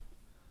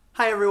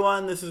Hi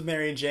everyone, this is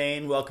Mary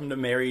Jane. Welcome to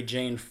Mary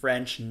Jane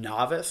French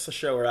Novice, a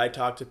show where I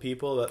talk to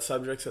people about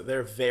subjects that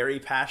they're very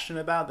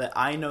passionate about that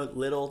I know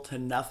little to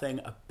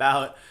nothing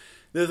about.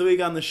 This week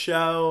on the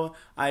show,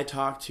 I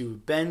talked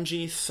to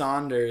Benji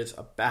Saunders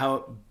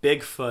about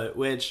Bigfoot,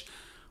 which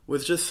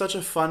was just such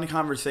a fun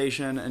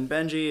conversation, and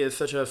Benji is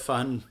such a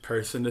fun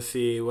person to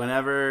see.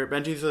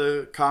 Benji's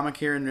a comic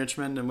here in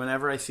Richmond, and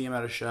whenever I see him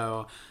at a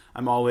show,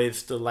 I'm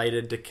always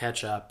delighted to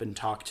catch up and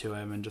talk to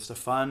him, and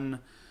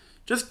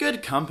just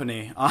good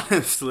company,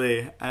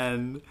 honestly.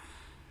 And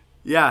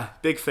yeah,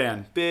 big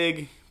fan.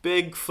 Big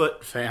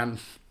foot fan.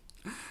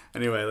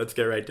 Anyway, let's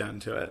get right down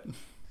to it.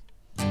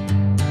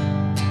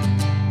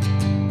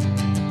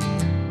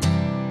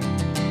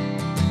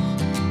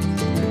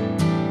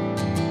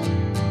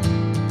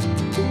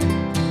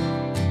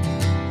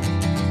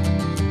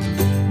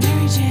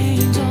 Mary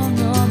Jane don't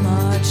know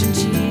much and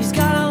she's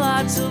got a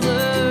lot to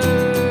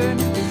learn.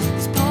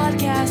 This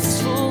podcast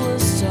is full of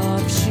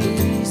stuff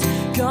she's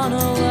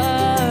gonna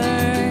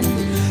learn.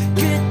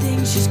 Good thing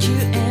she's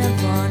cute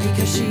and funny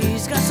cause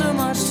she's got so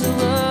much to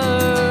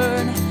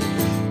learn.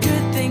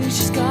 Good thing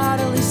she's got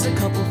at least a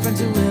couple friends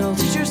who will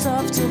teach her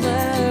stuff to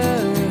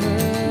learn.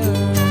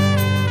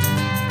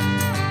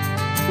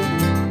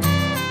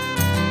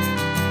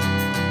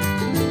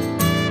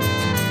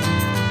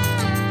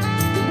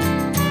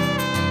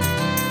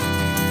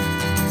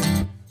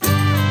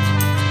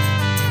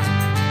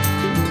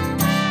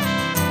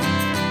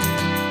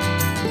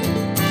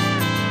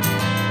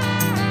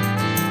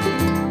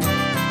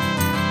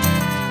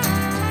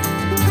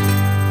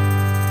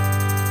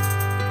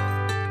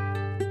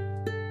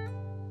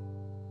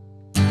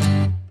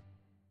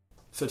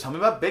 So tell me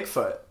about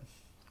Bigfoot.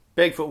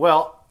 Bigfoot.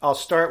 Well, I'll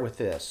start with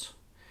this.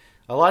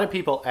 A lot of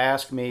people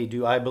ask me,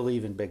 do I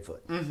believe in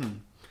Bigfoot? Mm-hmm.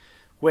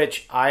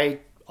 Which I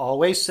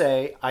always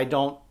say, I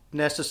don't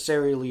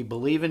necessarily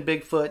believe in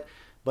Bigfoot,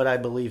 but I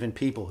believe in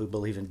people who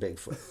believe in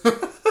Bigfoot.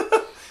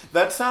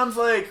 That sounds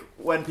like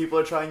when people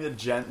are trying to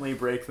gently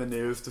break the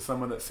news to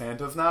someone that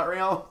Santa's not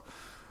real.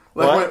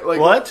 What?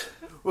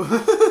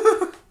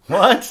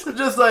 What?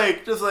 Just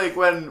like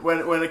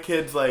when a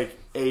kid's like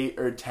 8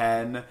 or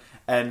 10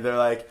 and they're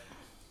like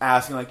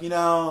asking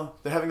they're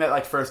having that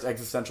like first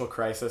existential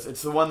crisis.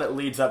 It's the one that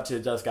leads up to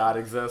does God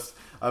exist?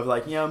 Of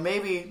like,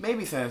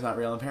 maybe Santa's not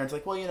real. And parents are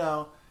like,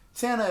 well,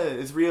 Santa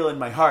is real in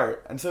my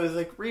heart. And so he's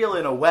like real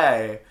in a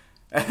way.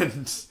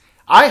 And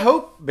I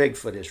hope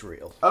Bigfoot is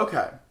real.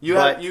 okay. You're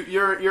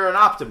an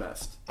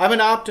optimist. I'm an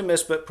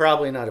optimist, but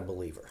probably not a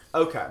believer.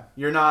 Okay.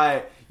 You're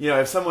not,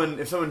 if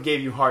someone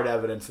gave you hard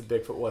evidence that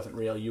Bigfoot wasn't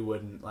real, you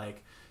wouldn't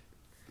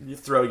you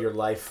throw your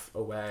life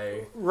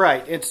away.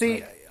 Right. And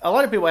see, a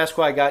lot of people ask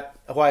why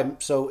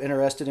I'm so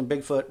interested in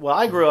Bigfoot. Well,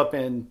 I grew up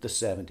in the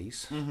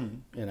 70s,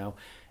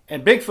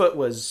 and Bigfoot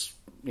was,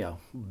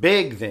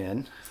 big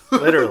then,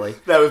 literally.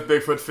 That was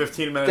Bigfoot's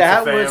 15 minutes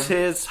That of fame. was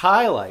his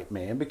highlight,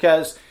 man,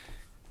 because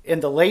in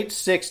the late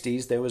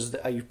 60s, there was,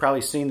 you've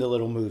probably seen the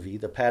little movie,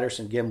 the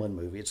Patterson-Gimlin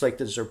movie. It's like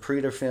the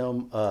Zapruder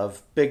film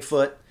of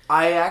Bigfoot.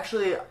 I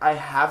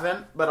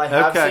haven't, but I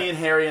have seen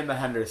Harry and the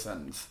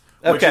Hendersons,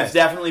 which is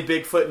definitely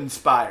Bigfoot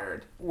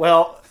inspired.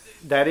 Well,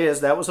 that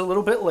was a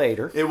little bit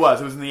later. It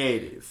was in the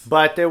 80s.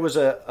 But there was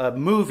a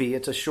movie,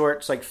 it's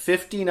it's like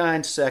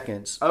 59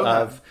 seconds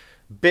of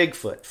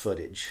Bigfoot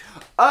footage.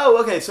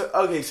 Oh, okay. So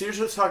you're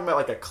just talking about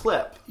like a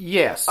clip.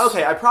 Yes.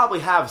 Okay, I probably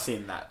have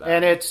seen that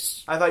then. And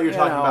I thought you were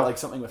talking about like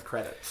something with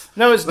credits.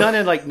 No, it was done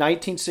in like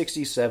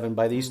 1967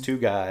 by these two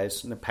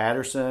guys,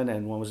 Patterson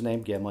and one was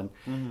named Gimlin.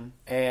 Mm-hmm.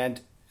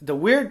 And the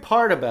weird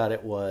part about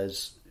it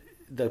was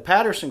the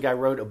Patterson guy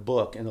wrote a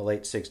book in the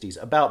late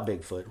 60s about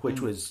Bigfoot, which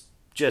was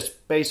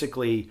just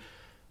basically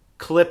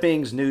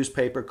clippings,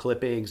 newspaper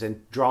clippings,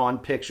 and drawn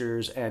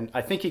pictures. And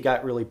I think he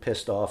got really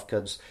pissed off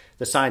because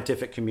the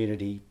scientific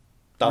community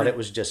thought it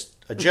was just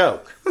a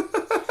joke.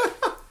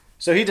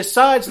 So he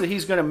decides that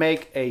he's going to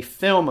make a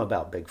film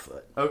about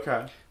Bigfoot.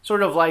 Okay.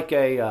 Sort of like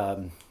a...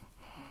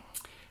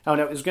 I don't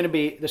know. It was going to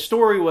be, the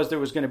story was there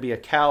was going to be a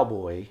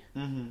cowboy,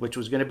 which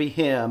was going to be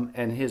him,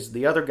 and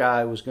the other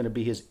guy was going to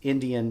be his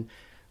Indian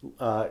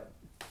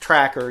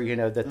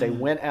tracker. That they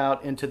went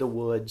out into the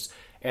woods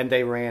and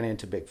they ran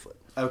into Bigfoot.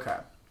 Okay.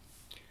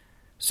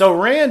 So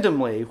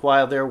randomly,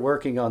 while they're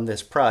working on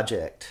this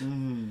project,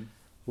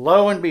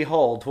 lo and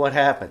behold, what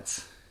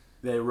happens?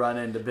 They run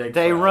into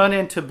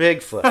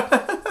Bigfoot.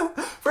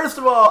 First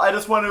of all, I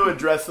just want to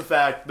address the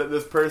fact that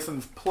this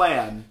person's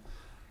plan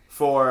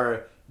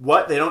for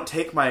what, they don't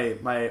take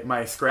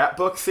my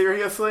scrapbook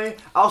seriously?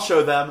 I'll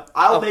show them.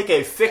 I'll make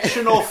a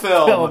fictional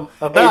film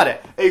about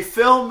it. A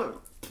film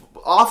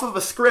off of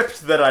a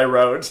script that I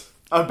wrote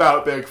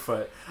about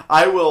Bigfoot.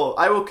 I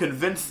will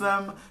convince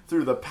them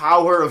through the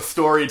power of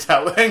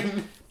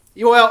storytelling.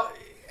 Well,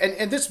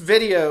 and this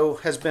video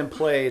has been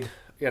played,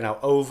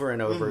 over and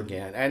over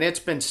again, and it's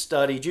been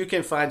studied. You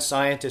can find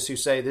scientists who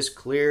say this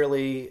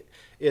clearly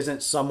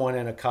isn't someone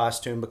in a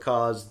costume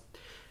because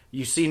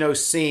you see no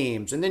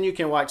seams. And then you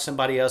can watch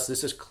somebody else.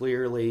 This is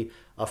clearly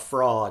a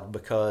fraud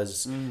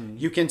because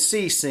you can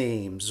see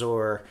seams.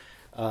 Or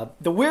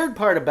the weird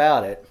part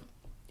about it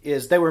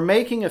is they were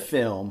making a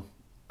film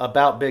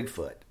about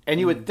Bigfoot, and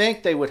you would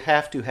think they would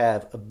have to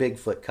have a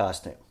Bigfoot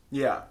costume.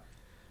 Yeah.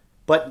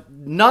 But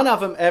none of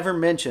them ever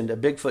mentioned a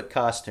Bigfoot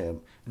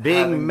costume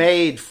being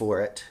made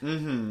for it,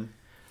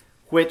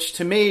 which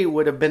to me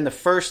would have been the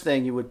first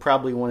thing you would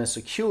probably want to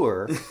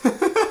secure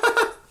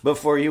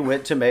before you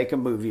went to make a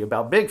movie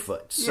about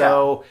Bigfoot.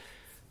 So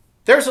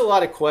there's a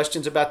lot of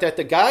questions about that.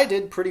 The guy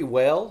did pretty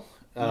well.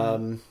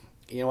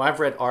 I've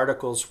read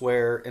articles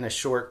where in a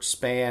short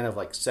span of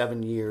like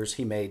 7 years,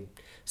 he made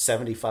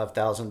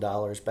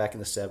 $75,000 back in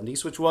the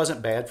 70s, which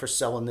wasn't bad for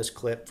selling this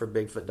clip for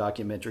Bigfoot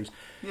documentaries.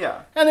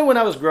 Yeah. And then when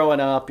I was growing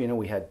up,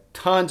 we had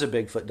tons of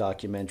Bigfoot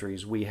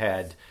documentaries. We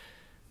had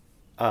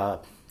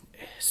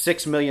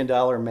 $6 Million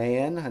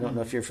Man. I don't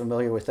know if you're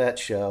familiar with that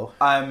show.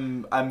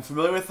 I'm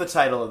familiar with the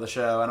title of the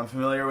show, and I'm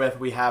familiar with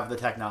We Have the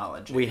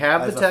Technology. We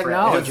have the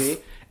technology.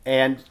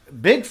 And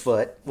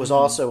Bigfoot was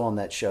also on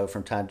that show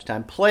from time to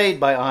time, played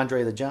by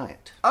Andre the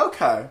Giant.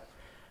 Okay.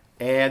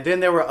 And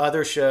then there were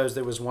other shows.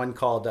 There was one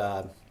called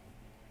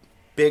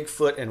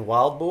Bigfoot and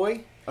Wild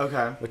Boy.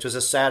 Okay. Which was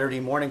a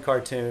Saturday morning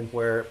cartoon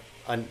where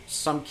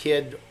some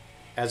kid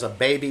as a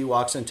baby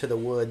walks into the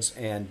woods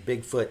and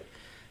Bigfoot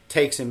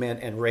takes him in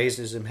and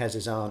raises him as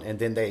his own, and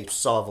then they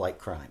solve like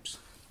crimes.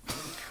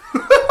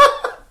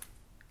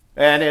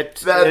 And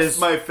that's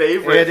my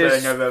favorite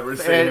thing I've ever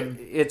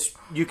seen.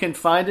 You can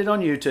find it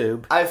on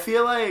YouTube. I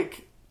feel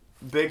like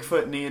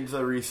Bigfoot needs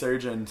a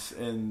resurgence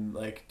in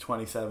like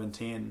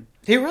 2017.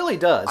 He really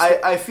does.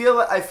 I feel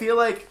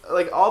like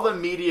all the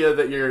media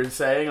that you're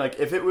saying, like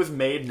if it was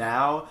made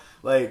now,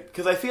 like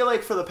because I feel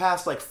like for the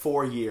past like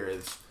 4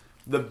 years,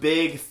 the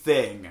big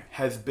thing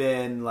has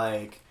been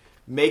like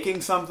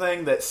making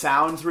something that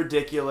sounds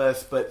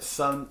ridiculous, but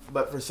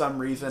for some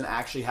reason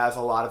actually has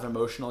a lot of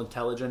emotional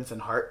intelligence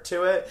and heart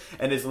to it,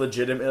 and is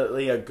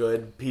legitimately a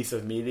good piece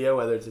of media,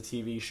 whether it's a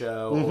TV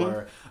show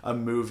or a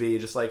movie.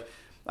 Just I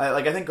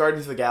think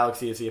Guardians of the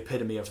Galaxy is the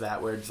epitome of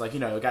that, where it's like,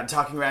 got a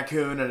talking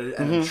raccoon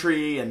and a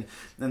tree and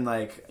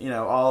like,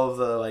 all of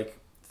the like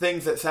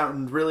things that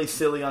sound really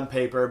silly on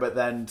paper, but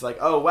then it's like,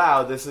 oh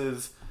wow, this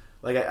is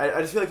like,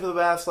 I just feel like for the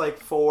past like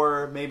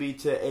 4 maybe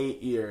to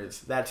 8 years,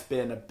 that's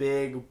been a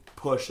big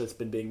push that's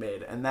been being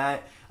made, and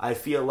that I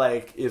feel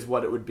like is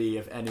what it would be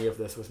if any of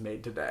this was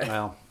made today.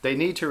 Well, they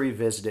need to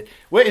revisit it.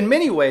 Well, in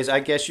many ways,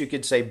 I guess you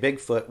could say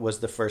Bigfoot was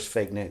the first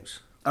fake news.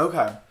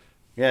 Okay.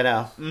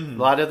 A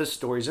lot of the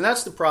stories, and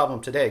that's the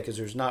problem today, because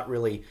there's not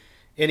really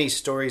any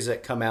stories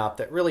that come out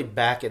that really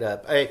back it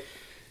up.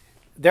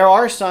 There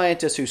are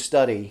scientists who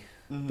study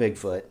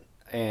Bigfoot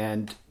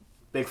and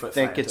Bigfoot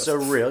think scientists. it's a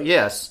real,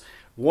 yes.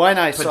 One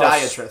I saw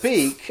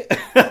speak.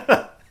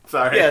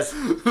 Sorry. Yes.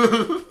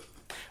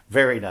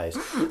 Very nice.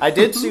 I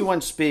did see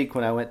one speak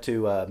when I went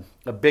to a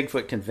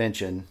Bigfoot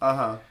convention.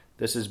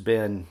 This has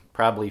been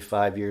probably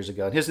 5 years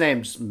ago. And his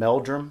name's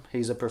Meldrum.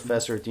 He's a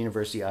professor at the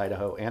University of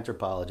Idaho,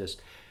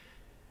 anthropologist.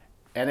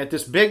 And at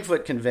this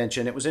Bigfoot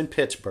convention, it was in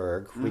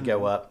Pittsburgh. We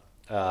go up.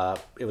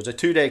 It was a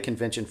 2-day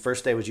convention.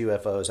 First day was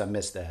UFOs. I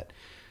missed that.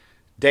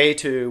 Day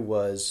 2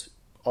 was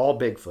all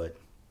Bigfoot.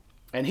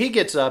 And he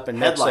gets up and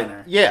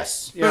headliner.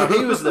 Yes. He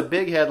was the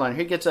big headliner.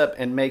 He gets up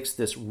and makes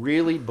this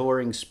really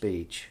boring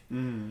speech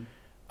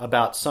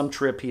about some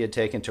trip he had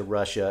taken to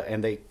Russia,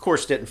 and they, of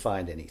course, didn't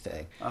find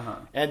anything.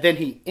 And then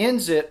he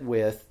ends it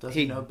with... Does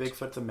he know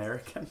Bigfoot's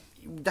American?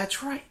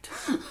 That's right.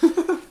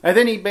 And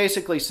then he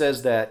basically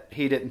says that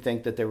he didn't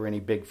think that there were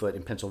any Bigfoot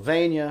in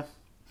Pennsylvania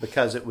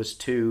because it was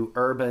too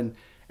urban,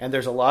 and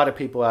there's a lot of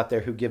people out there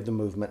who give the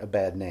movement a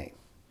bad name.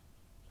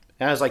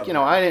 And I was like,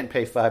 I didn't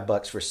pay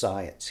 $5 for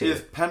science here.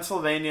 Is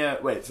Pennsylvania...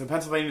 Wait, so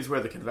Pennsylvania's where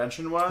the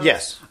convention was?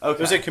 Yes. Okay.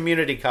 It was a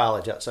community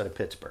college outside of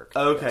Pittsburgh.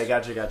 Okay,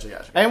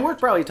 gotcha. And we're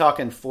probably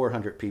talking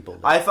 400 people.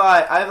 I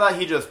thought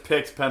he just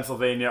picked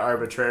Pennsylvania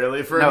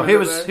arbitrarily for No, he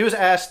was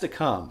asked to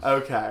come.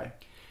 Okay.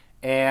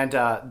 And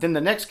then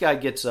the next guy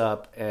gets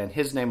up, and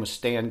his name was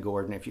Stan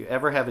Gordon. If you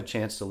ever have a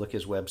chance to look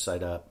his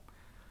website up,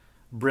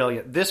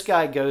 brilliant. This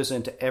guy goes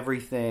into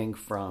everything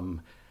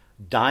from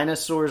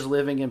dinosaurs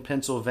living in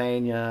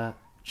Pennsylvania,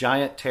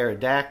 giant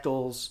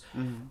pterodactyls,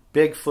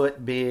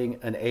 Bigfoot being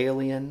an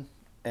alien,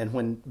 and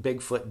when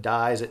Bigfoot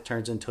dies, it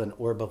turns into an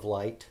orb of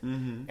light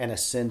and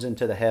ascends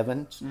into the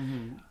heavens,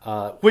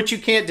 which you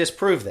can't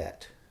disprove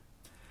that.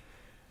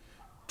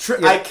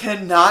 I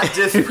cannot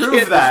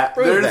disprove that.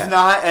 There's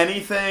not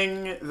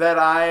anything that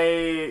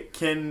I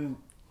can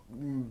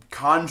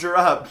conjure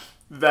up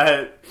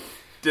that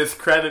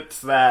discredits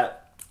that.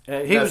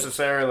 He was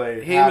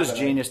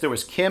genius. There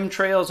was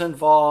chemtrails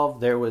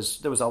involved. There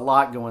was a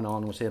lot going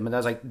on with him, and I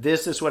was like,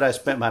 "This is what I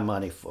spent my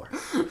money for."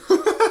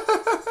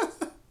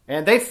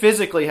 And they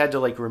physically had to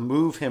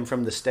remove him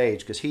from the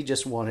stage because he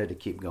just wanted to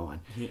keep going.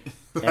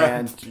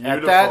 And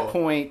at that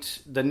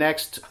point, the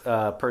next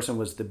person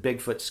was the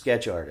Bigfoot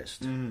sketch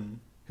artist,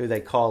 who they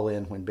call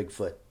in when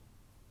Bigfoot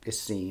is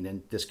seen,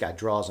 and this guy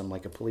draws him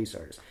like a police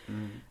artist.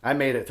 I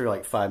made it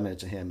through 5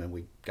 minutes of him, and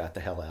we got the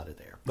hell out of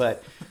there.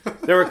 But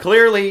there were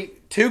clearly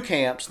 2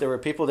 camps. There were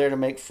people there to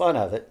make fun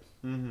of it,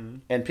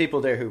 and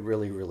people there who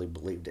really, really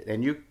believed it.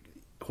 And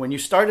when you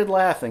started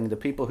laughing, the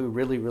people who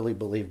really, really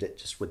believed it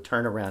just would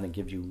turn around and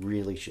give you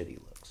really shitty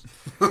looks.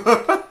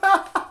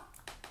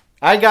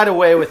 I got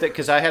away with it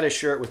because I had a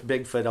shirt with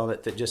Bigfoot on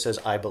it that just says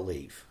 "I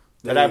believe,"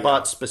 that I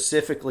bought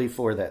specifically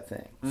for that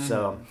thing.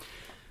 Mm-hmm.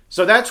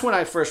 So that's when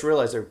I first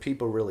realized there were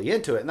people really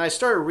into it, and I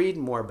started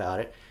reading more about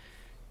it.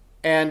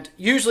 And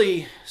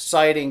usually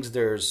sightings,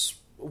 there's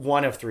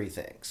one of three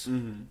things.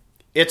 Mm-hmm.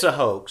 It's a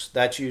hoax.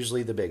 That's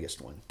usually the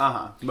biggest one.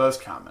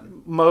 Most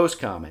common. Most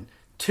common.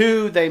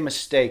 Two, they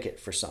mistake it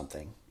for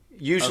something.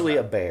 Usually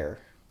a bear.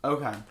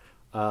 Okay.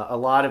 A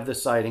lot of the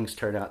sightings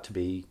turn out to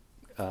be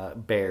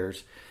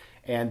bears.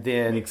 And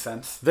then makes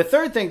sense. The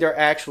third thing, there are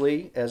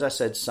actually, as I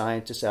said,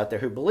 scientists out there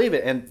who believe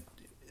it. And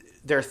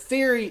their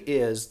theory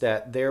is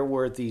that there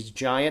were these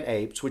giant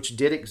apes, which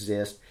did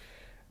exist.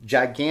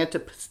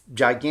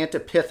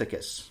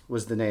 Gigantopithecus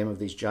was the name of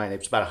these giant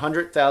apes, about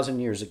 100,000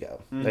 years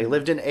ago. Mm-hmm. They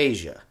lived in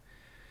Asia.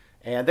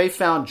 And they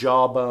found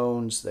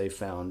jawbones, they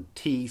found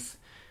teeth.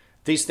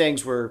 These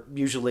things were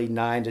usually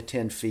 9 to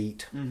 10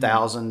 feet,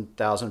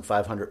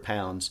 1,500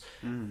 pounds.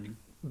 Mm-hmm.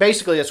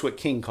 Basically, that's what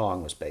King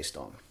Kong was based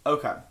on.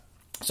 Okay.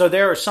 So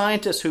there are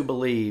scientists who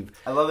believe...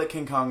 I love that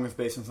King Kong was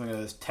based on something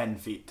that was 10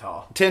 feet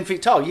tall. 10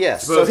 feet tall,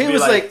 yes. So he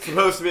was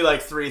supposed to be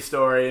like 3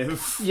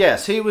 stories.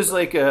 Yes, he was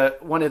like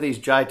one of these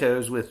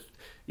gitos with,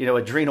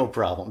 adrenal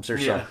problems or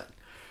something.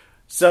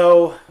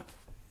 So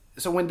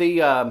when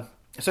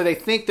so they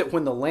think that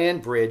when the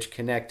land bridge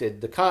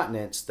connected the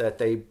continents, that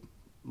they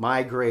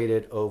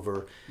migrated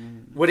over,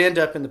 would end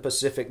up in the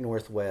Pacific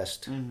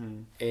Northwest.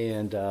 Mm-hmm.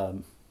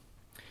 And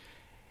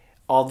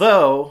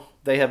although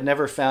they have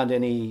never found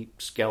any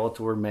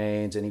skeletal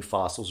remains, any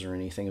fossils or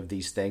anything of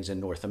these things in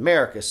North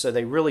America, so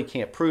they really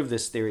can't prove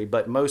this theory,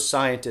 but most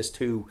scientists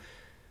who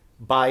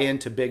buy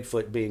into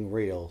Bigfoot being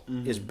real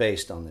is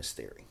based on this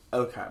theory.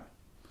 Okay.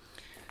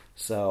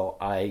 So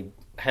I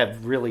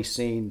have really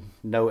seen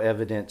no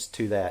evidence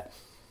to that.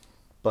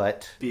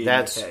 But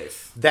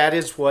that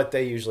is what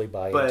they usually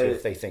buy into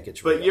if they think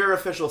it's real. But your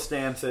official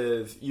stance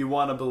is you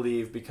want to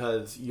believe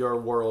because your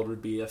world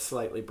would be a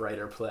slightly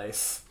brighter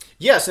place.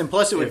 Yes, and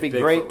plus it would be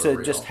great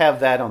to just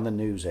have that on the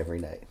news every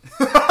night.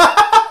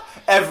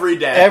 Every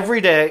day. Every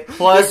day.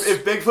 Plus,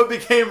 if Bigfoot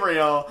became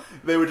real,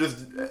 they would just,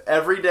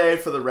 every day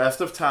for the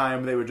rest of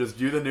time, they would just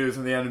do the news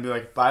in the end and be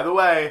like, by the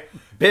way,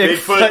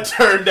 Bigfoot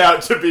turned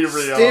out to be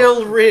real.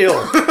 Still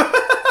real.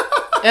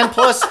 And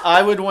plus,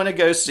 I would want to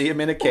go see him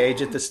in a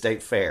cage at the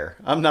state fair.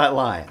 I'm not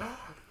lying.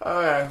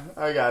 Okay,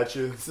 I got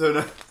you.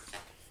 So,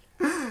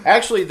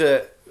 actually,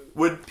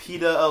 would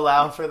PETA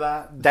allow for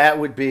that? That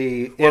would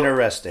be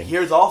interesting.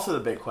 Here's also the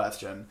big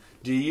question: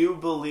 do you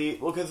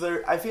believe? Well, because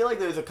I feel like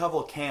there's a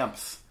couple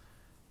camps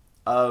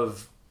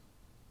of,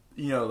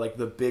 like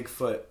the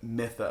Bigfoot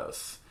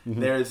mythos. Mm-hmm.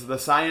 There's the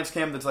science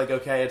camp that's like,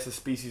 okay, it's a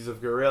species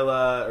of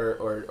gorilla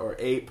or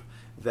ape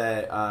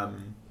that.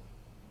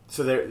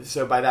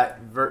 So by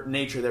that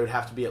nature, there would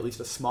have to be at least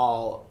a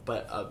small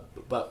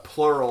but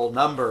plural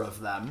number of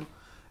them,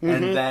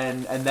 and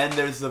then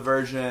there's the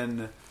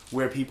version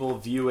where people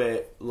view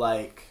it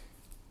like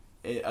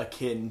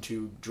akin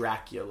to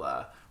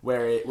Dracula,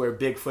 where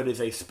Bigfoot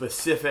is a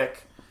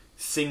specific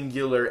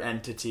singular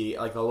entity,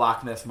 like the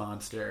Loch Ness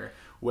Monster,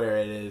 where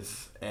it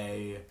is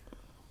a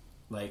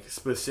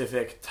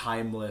specific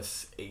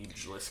timeless,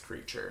 ageless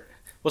creature.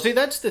 Well, see,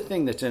 that's the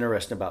thing that's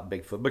interesting about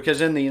Bigfoot,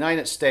 because in the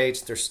United States,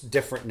 there's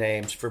different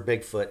names for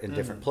Bigfoot in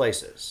different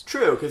places.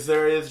 True, because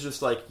there is just,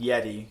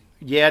 Yeti.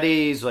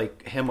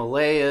 Yetis,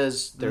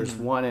 Himalayas, there's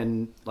one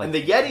in, And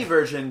the Yeti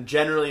version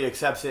generally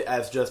accepts it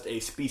as just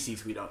a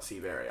species we don't see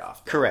very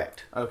often.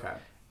 Correct. Okay.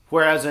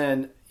 Whereas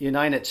in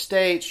United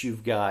States,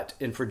 you've got,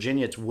 in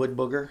Virginia, it's wood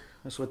booger.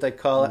 That's what they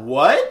call it.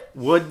 What?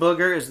 Wood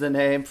booger is the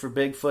name for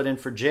Bigfoot in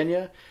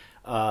Virginia.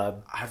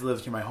 I've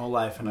lived here my whole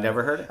life, and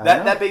never heard it.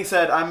 That being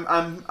said,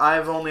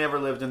 I've only ever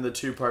lived in the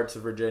 2 parts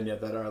of Virginia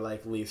that are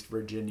least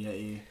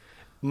Virginia-y.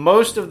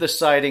 Most of the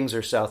sightings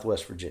are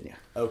Southwest Virginia.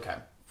 Okay.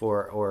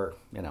 Or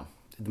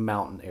the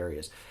mountain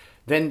areas.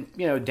 Then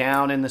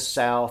down in the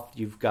south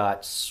you've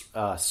got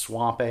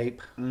swamp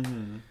ape,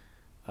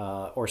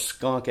 or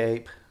skunk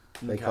ape.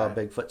 They call it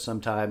Bigfoot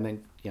sometime.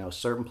 And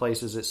certain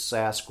places it's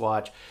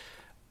Sasquatch.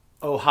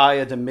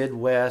 Ohio, the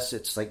Midwest,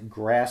 it's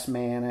Grass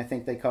Man, I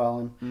think they call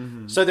him.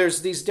 Mm-hmm. So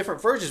there's these different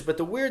versions. But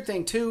the weird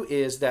thing, too,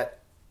 is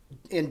that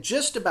in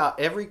just about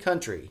every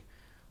country,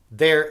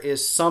 there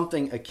is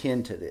something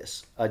akin to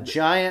this. A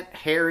giant,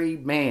 hairy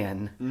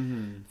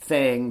man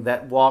thing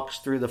that walks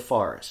through the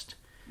forest.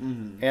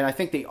 Mm-hmm. And I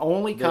think the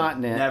only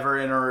continent... Never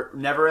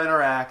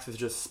interacts, is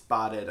just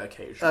spotted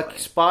occasionally.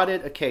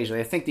 Spotted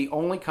occasionally. I think the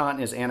only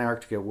continent is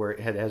Antarctica, where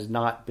it has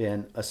not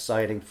been a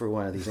sighting for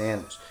one of these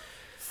animals.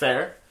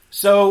 Fair.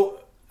 So,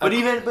 but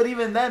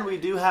even then, we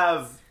do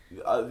have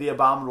the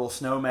abominable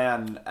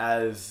snowman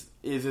is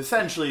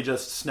essentially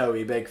just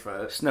snowy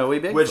Bigfoot. Snowy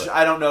Bigfoot, which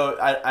I don't know.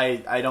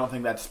 I don't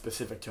think that's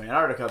specific to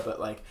Antarctica,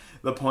 but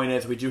the point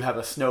is, we do have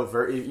a snow. If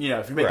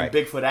you're making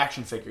Bigfoot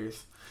action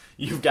figures,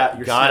 you've got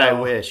your. God, snow. I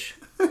wish.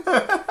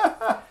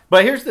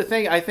 But here's the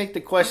thing: I think the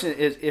question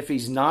is, if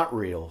he's not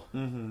real,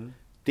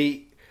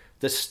 the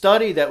The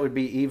study that would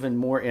be even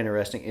more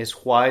interesting is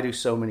why do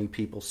so many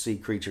people see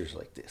creatures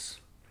like this?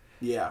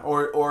 Yeah,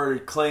 or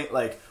claim,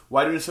 like,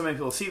 why do so many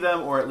people see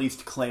them, or at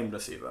least claim to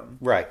see them?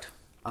 Right.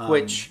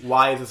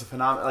 Why is this a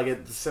phenomenon? Like,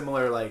 it's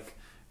similar, like,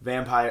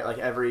 vampire, like,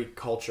 every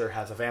culture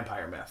has a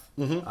vampire myth,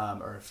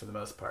 or for the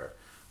most part.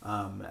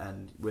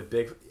 And with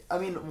Bigfoot, I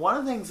mean, one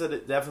of the things that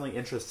it definitely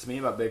interests me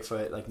about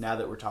Bigfoot, like, now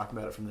that we're talking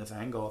about it from this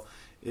angle,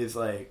 is,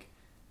 like,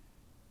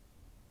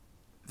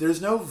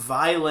 there's no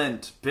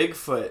violent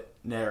Bigfoot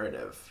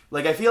narrative.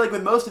 Like, I feel like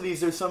with most of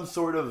these, there's some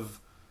sort of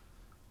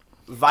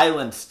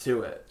violence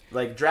to it.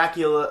 Like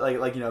Dracula,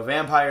 like you know,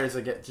 vampires.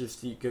 Like,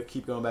 just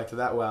keep going back to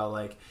that. Well,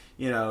 like,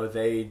 you know,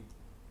 they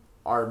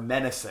are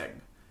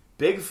menacing.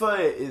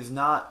 Bigfoot is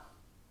not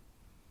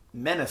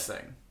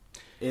menacing.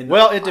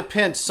 Well, it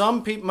depends.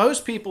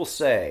 Most people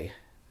say,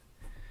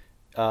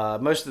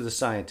 most of the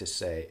scientists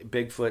say,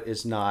 Bigfoot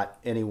is not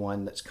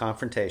anyone that's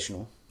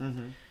confrontational.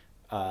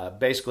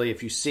 Basically,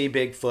 if you see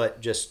Bigfoot,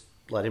 just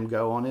let him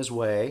go on his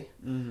way.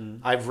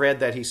 I've read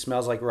that he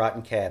smells like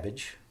rotten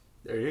cabbage.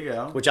 There you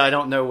go. Which I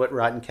don't know what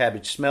rotten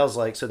cabbage smells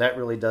like, so that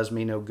really does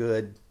me no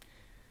good.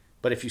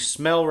 But if you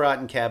smell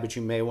rotten cabbage,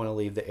 you may want to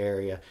leave the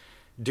area.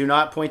 Do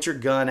not point your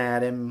gun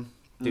at him.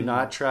 Do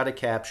not try to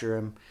capture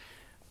him,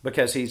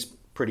 because he's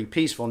pretty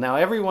peaceful. Now,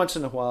 every once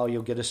in a while,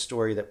 you'll get a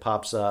story that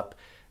pops up.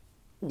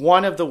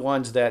 One of the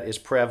ones that is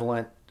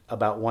prevalent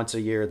about once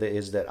a year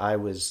is that I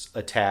was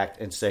attacked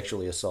and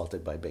sexually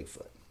assaulted by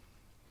Bigfoot.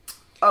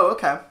 Oh,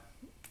 okay.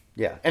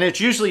 Yeah, and it's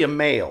usually a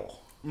male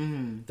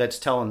that's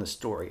telling the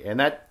story. And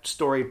that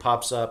story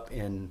pops up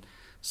in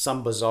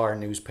some bizarre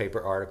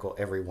newspaper article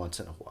every once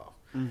in a while.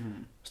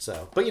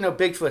 So, but you know,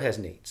 Bigfoot has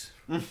needs.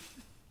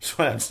 That's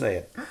what I'm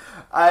saying.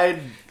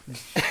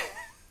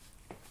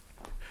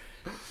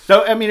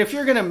 So, I mean, if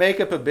you're going to make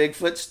up a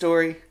Bigfoot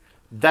story,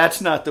 that's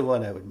not the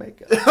one I would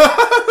make up.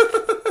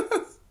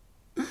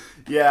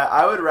 Yeah,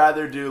 I would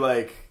rather do,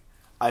 like,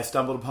 I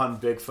stumbled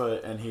upon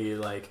Bigfoot and he,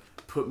 like,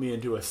 put me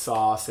into a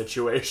Saw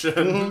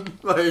situation,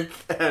 like,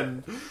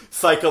 and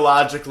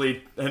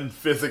psychologically and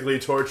physically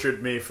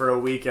tortured me for a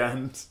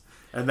weekend.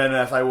 And then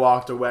as I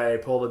walked away,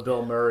 pulled a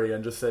Bill Murray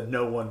and just said,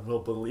 "No one will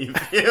believe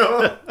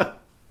you."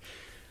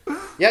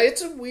 Yeah,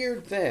 it's a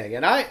weird thing.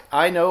 And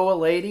I know a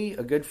lady,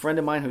 a good friend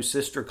of mine, whose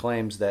sister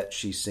claims that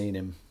she's seen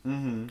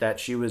him. That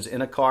she was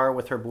in a car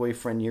with her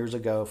boyfriend years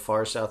ago,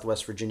 far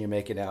southwest Virginia,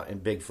 making out,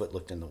 and Bigfoot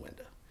looked in the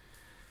window.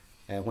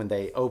 And when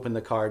they opened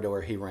the car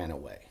door, he ran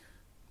away.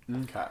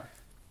 Okay.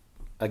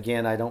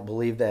 Again, I don't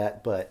believe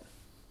that, but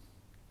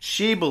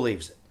she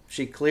believes it.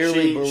 She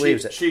clearly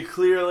believes it. She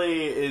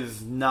clearly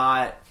is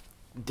not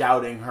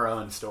doubting her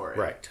own story.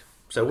 Right.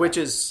 So, which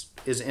is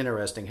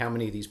interesting, how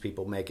many of these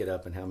people make it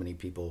up and how many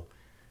people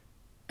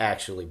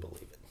actually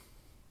believe it.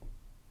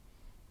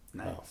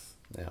 Nice. Oh,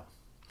 yeah.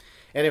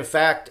 And in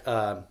fact,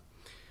 the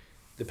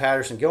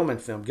Patterson-Gilman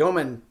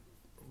film,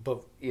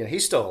 but you know,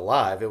 he's still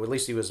alive. At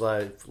least he was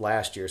alive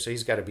last year, so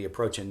he's got to be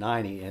approaching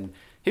 90. And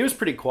he was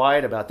pretty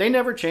quiet about it. They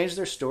never changed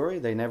their story.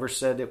 They never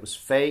said it was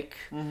fake.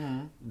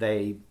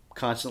 They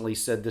constantly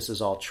said this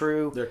is all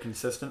true. They're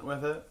consistent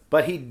with it.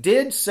 But he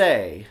did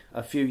say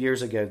a few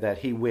years ago that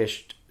he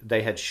wished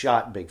they had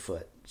shot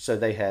Bigfoot, so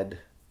they had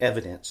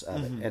evidence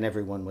of it, and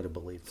everyone would have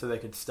believed it. So they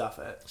could stuff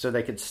it. So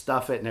they could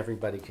stuff it, and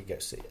everybody could go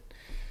see it.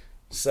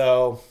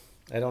 So,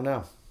 I don't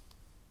know.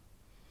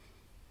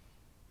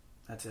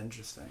 That's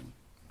interesting.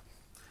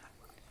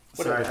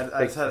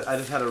 Whatever. Sorry, I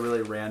just had a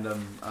really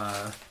random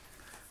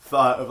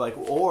thought of, like,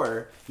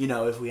 or, you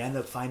know, if we end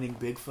up finding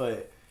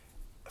Bigfoot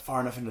far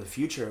enough into the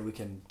future, we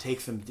can take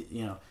some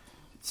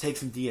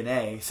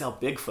DNA, sell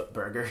Bigfoot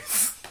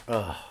burgers.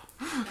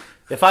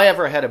 If I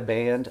ever had a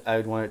band, I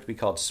would want it to be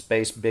called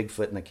Space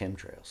Bigfoot and the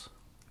Chemtrails.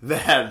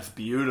 That's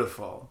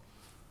beautiful.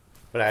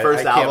 But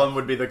First album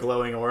would be The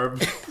Glowing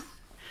Orb.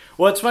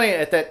 Well, it's funny,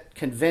 at that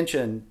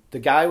convention, the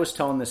guy was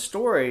telling this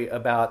story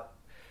about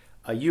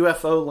a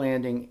UFO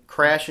landing,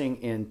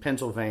 crashing in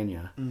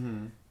Pennsylvania,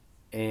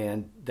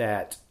 and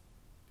that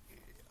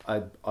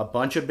a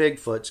bunch of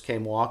Bigfoots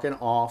came walking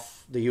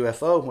off the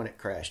UFO when it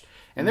crashed.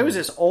 And there was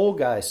this old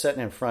guy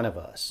sitting in front of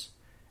us,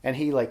 and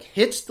he, like,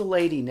 hits the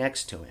lady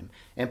next to him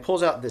and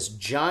pulls out this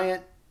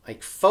giant,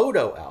 like,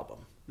 photo album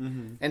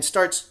and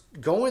starts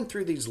going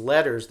through these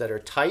letters that are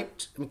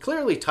typed, I mean,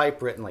 clearly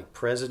typewritten, like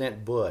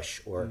President Bush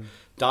or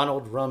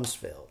Donald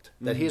Rumsfeld,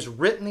 that he has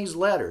written these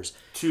letters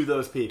to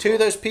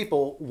those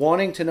people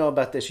wanting to know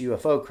about this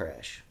UFO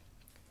crash.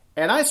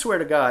 And I swear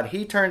to God,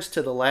 he turns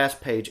to the last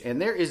page, and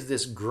there is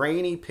this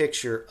grainy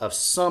picture of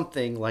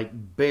something, like,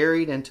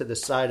 buried into the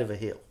side of a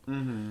hill.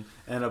 And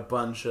a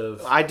bunch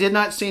of... I did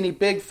not see any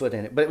Bigfoot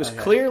in it, but it was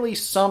clearly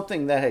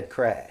something that had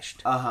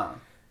crashed.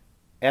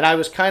 And I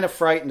was kind of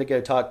frightened to go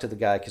talk to the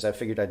guy because I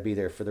figured I'd be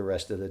there for the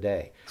rest of the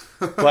day.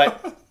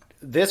 But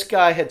this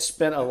guy had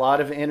spent a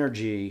lot of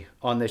energy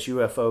on this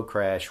UFO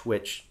crash,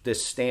 which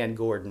this Stan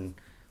Gordon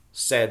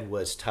said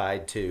was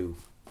tied to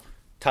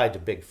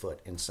Bigfoot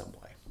in some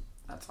way.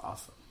 That's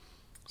awesome.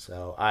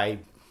 So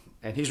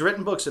and he's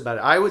written books about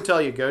it. I would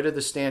tell you, go to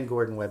the Stan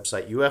Gordon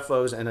website,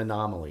 UFOs and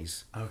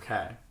Anomalies.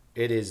 Okay.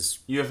 It is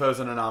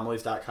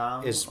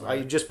UFOsandAnomalies.com?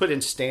 I just put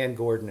in Stan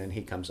Gordon and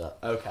he comes up.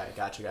 Okay,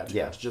 gotcha.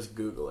 Yeah. Just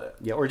Google it.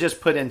 Yeah, or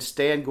just put in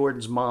Stan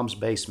Gordon's mom's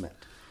basement.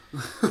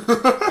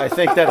 I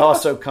think that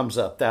also comes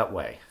up that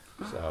way.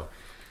 So,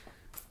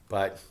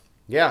 but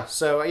yeah,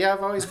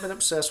 I've always been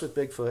obsessed with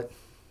Bigfoot,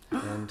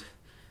 and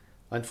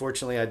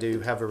unfortunately, I do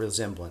have a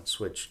resemblance,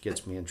 which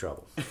gets me in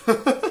trouble.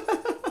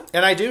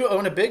 And I do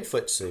own a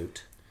Bigfoot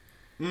suit,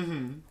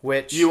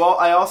 which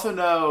I also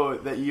know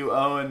that you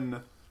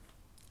own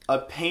a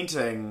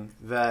painting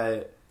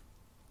that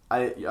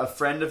a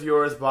friend of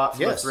yours bought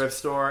from a thrift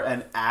store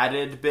and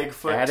added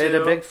Bigfoot. Added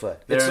to. a Bigfoot.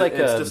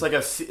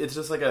 It's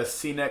just like a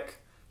scenic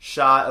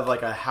shot of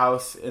like a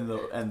house in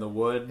the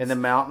woods in the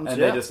mountains,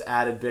 and they just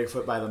added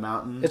Bigfoot by the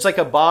mountain. It's like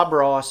a Bob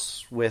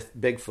Ross with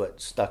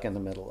Bigfoot stuck in the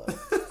middle of it.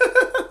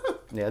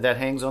 Yeah, that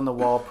hangs on the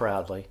wall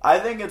proudly. I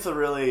think it's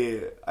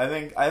I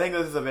think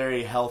this is a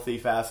very healthy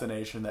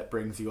fascination that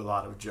brings you a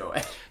lot of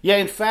joy. Yeah,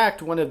 in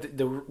fact, one of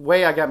the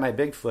way I got my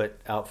Bigfoot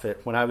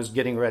outfit when I was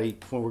getting ready,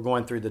 when we were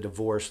going through the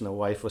divorce and the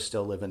wife was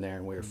still living there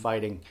and we were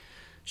fighting,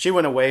 she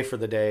went away for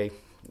the day.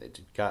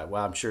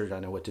 I'm sure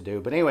I know what to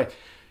do. But anyway,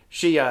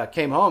 she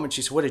came home and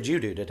she said, "What did you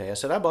do today?" I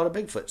said, "I bought a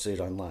Bigfoot suit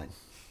online."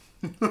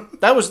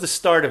 That was the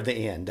start of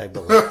the end, I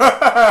believe.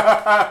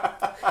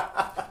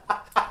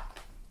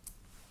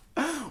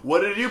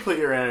 What did you put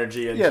your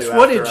energy into? Yes,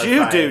 what did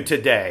you do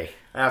today?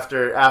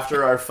 After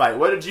our fight?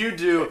 What did you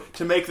do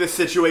to make this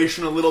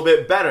situation a little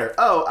bit better?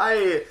 Oh,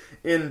 I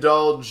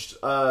indulged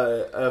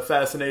a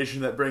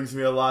fascination that brings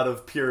me a lot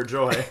of pure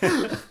joy.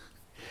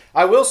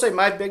 I will say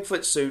my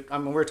Bigfoot suit, I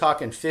mean, we're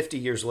talking 50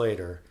 years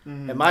later,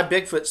 and my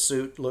Bigfoot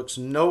suit looks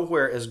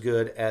nowhere as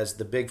good as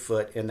the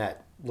Bigfoot in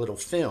that little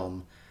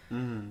film.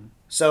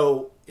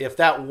 So if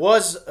that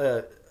was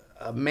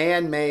a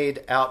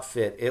man-made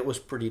outfit, it was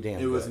pretty damn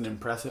good. It was an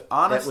impressive...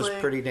 Honestly... That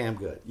was pretty damn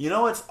good. You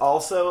know what's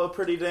also a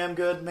pretty damn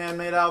good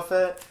man-made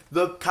outfit?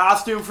 The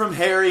costume from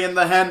Harry and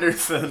the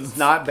Hendersons.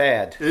 Not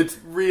bad. It's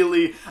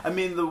really... I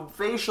mean, the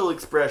facial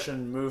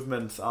expression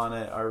movements on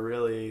it are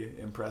really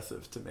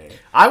impressive to me.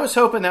 I was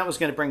hoping that was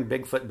going to bring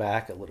Bigfoot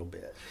back a little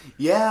bit.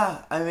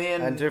 Yeah, I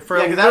mean... And for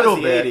a little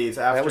bit. 80s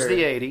after... That was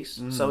the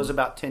 80s, so it was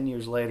about 10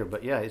 years later.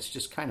 But yeah, it's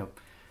just kind of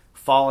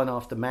fallen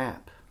off the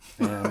map.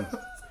 And...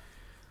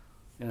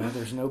 You know,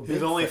 there's no Bigfoot.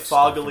 He's only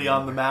foggily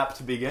on the map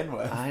to begin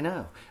with. I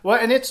know. Well,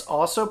 and it's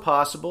also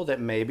possible that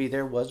maybe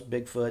there was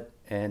Bigfoot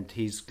and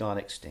he's gone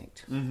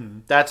extinct.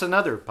 That's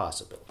another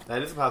possibility.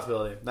 That is a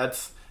possibility.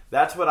 That's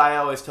what I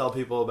always tell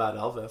people about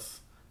Elvis.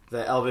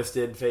 That Elvis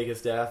did fake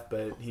his death,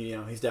 but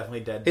he's definitely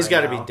dead. He's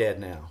got to be dead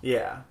now.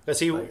 Yeah, because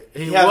he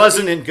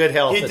wasn't in good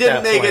health. He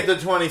didn't make it to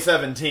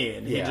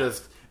 2017. He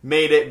just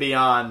made it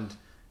beyond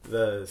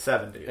the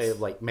 70s,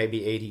 like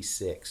maybe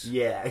 86.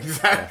 Yeah,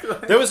 exactly.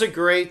 There was a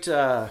great.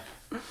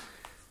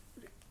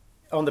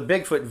 On the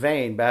Bigfoot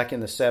vein, back in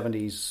the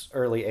 70s,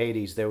 early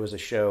 80s, there was a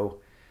show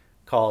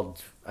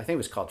called, I think it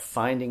was called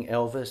Finding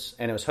Elvis,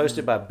 and it was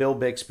hosted by Bill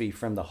Bixby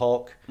from The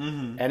Hulk,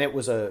 and it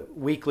was a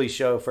weekly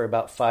show for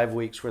about 5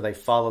 weeks where they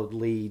followed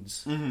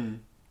leads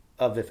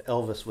of if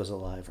Elvis was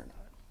alive or not.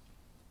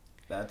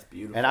 That's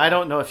beautiful. And I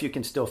don't know if you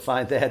can still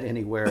find that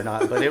anywhere or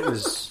not, but it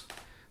was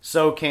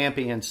so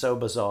campy and so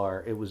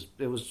bizarre. It was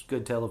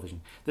good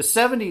television. The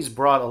 70s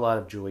brought a lot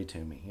of joy to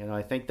me. You know,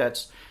 I think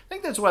that's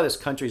why this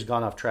country's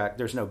gone off track.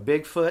 There's no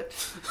Bigfoot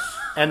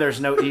and there's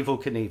no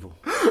Evel Knievel.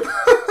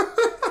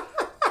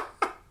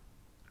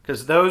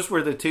 Because those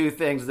were the two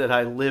things that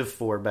I lived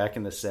for back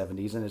in the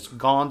 70s, and it's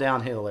gone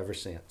downhill ever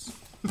since.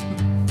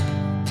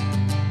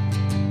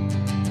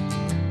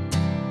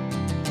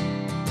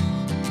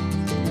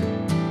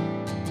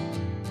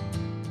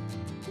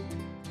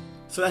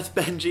 So that's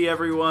Benji,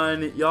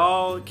 everyone.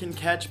 Y'all can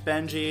catch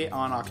Benji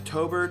on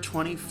October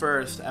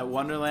 21st at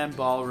Wonderland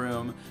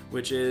Ballroom,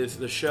 which is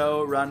the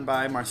show run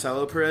by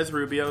Marcelo Perez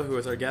Rubio, who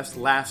was our guest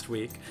last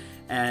week.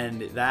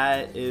 And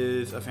that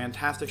is a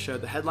fantastic show.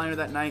 The headliner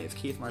that night is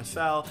Keith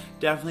Marcel.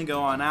 Definitely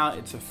go on out.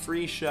 It's a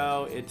free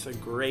show. It's a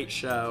great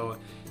show.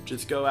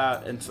 Just go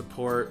out and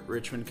support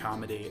Richmond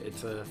comedy.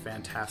 It's a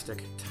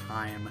fantastic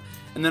time.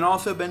 And then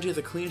also, Benji has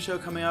a clean show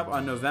coming up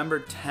on November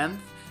 10th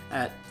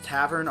at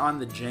Tavern on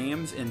the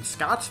James in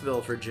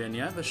Scottsville,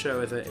 Virginia. The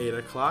show is at 8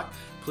 o'clock.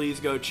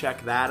 Please go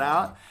check that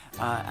out.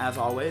 As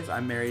always,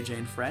 I'm Mary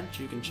Jane French.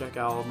 You can check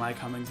out all of my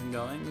comings and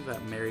goings at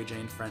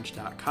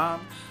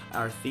maryjanefrench.com.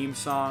 Our theme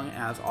song,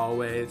 as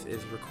always,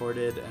 is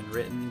recorded and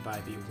written by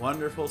the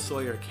wonderful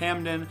Sawyer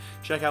Camden.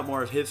 Check out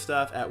more of his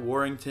stuff at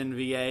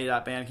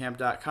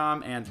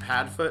warringtonva.bandcamp.com and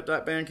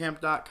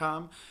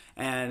padfoot.bandcamp.com.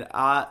 And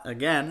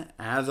again,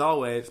 as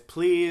always,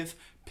 please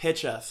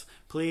pitch us.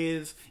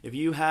 Please, if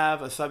you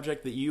have a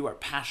subject that you are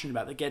passionate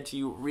about, that gets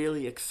you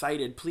really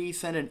excited, please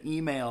send an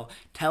email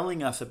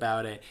telling us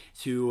about it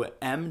to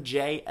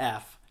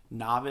mjf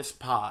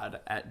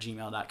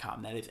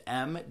mjfnovicepod@gmail.com. That is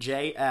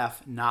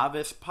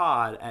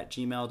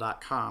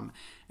mjfnovicepod@gmail.com.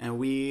 And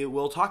we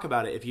will talk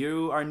about it. If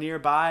you are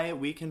nearby,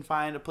 we can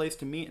find a place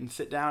to meet and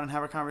sit down and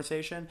have a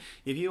conversation.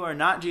 If you are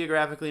not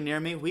geographically near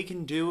me, we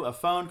can do a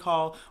phone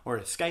call or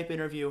a Skype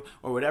interview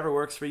or whatever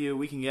works for you.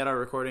 We can get our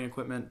recording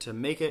equipment to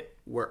make it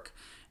work.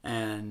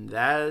 And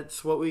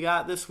that's what we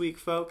got this week,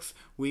 folks.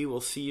 We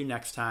will see you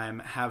next time.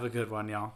 Have a good one, y'all.